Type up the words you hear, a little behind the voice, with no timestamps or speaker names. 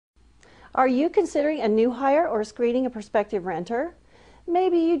Are you considering a new hire or screening a prospective renter?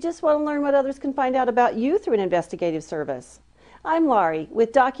 Maybe you just want to learn what others can find out about you through an investigative service. I'm Laurie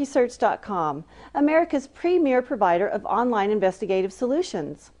with DocuSearch.com, America's premier provider of online investigative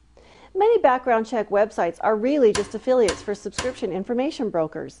solutions. Many background check websites are really just affiliates for subscription information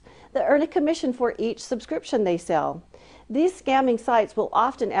brokers that earn a commission for each subscription they sell. These scamming sites will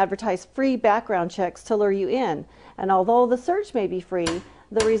often advertise free background checks to lure you in, and although the search may be free,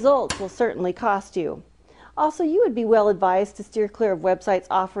 the results will certainly cost you. Also, you would be well advised to steer clear of websites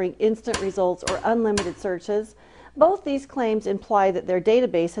offering instant results or unlimited searches. Both these claims imply that their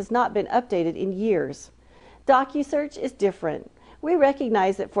database has not been updated in years. DocuSearch is different. We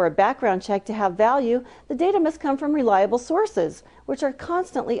recognize that for a background check to have value, the data must come from reliable sources, which are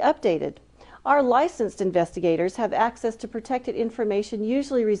constantly updated. Our licensed investigators have access to protected information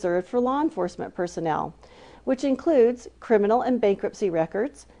usually reserved for law enforcement personnel, which includes criminal and bankruptcy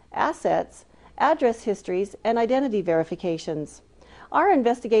records, assets, address histories, and identity verifications. Our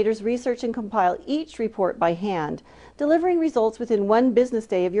investigators research and compile each report by hand, delivering results within 1 business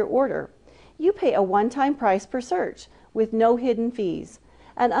day of your order. You pay a one-time price per search, with no hidden fees.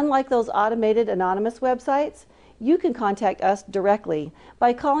 And unlike those automated anonymous websites, you can contact us directly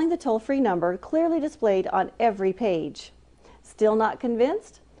by calling the toll-free number clearly displayed on every page. Still not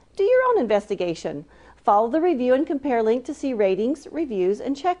convinced? Do your own investigation. Follow the review and compare link to see ratings, reviews,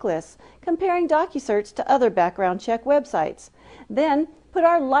 and checklists, comparing DocuSearch to other background check websites. Then put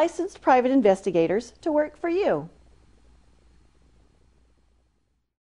our licensed private investigators to work for you.